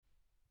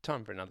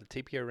Time for another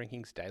TPO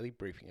Rankings Daily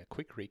Briefing, a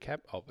quick recap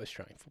of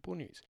Australian football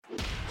news.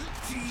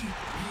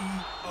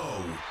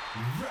 TPO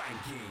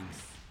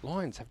Rankings.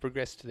 Lions have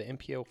progressed to the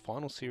NPL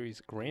Final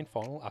Series Grand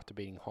Final after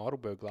beating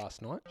Heidelberg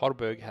last night.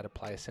 Heidelberg had a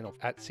player sent off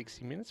at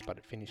 60 minutes, but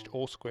it finished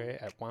all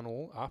square at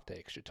 1-1 after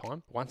extra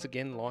time. Once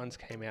again, Lions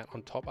came out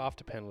on top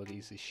after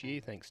penalties this year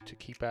thanks to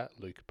keeper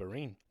Luke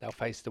Barine. They'll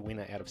face the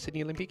winner out of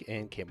Sydney Olympic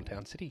and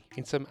Campbelltown City.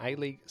 In some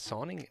A-League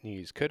signing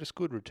news, Curtis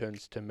Good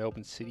returns to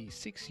Melbourne City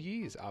 6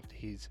 years after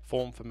his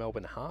form for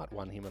Melbourne Heart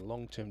won him a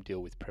long-term deal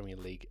with Premier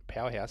League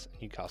powerhouse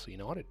Newcastle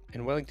United.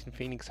 And Wellington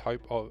Phoenix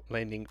hope of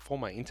landing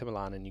former Inter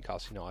Milan and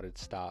Newcastle United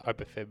star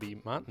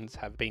Obafemi Martins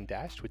have been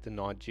dashed, with the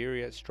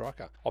Nigeria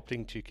striker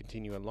opting to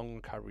continue a long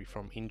recovery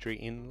from injury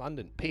in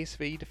London.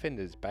 PSV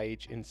defenders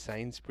Beige and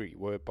Sainsbury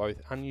were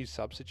both unused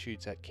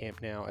substitutes at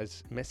Camp Nou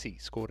as Messi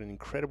scored an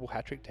incredible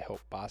hat-trick to help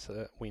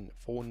Barca win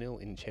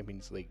 4-0 in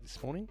Champions League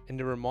this morning.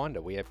 And a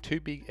reminder, we have two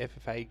big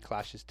FFA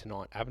clashes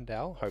tonight.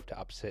 Avondale hope to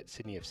upset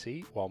Sydney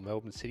FC, while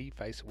Melbourne City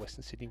face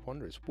Western Sydney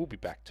Wanderers. We'll be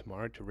back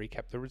tomorrow to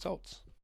recap the results.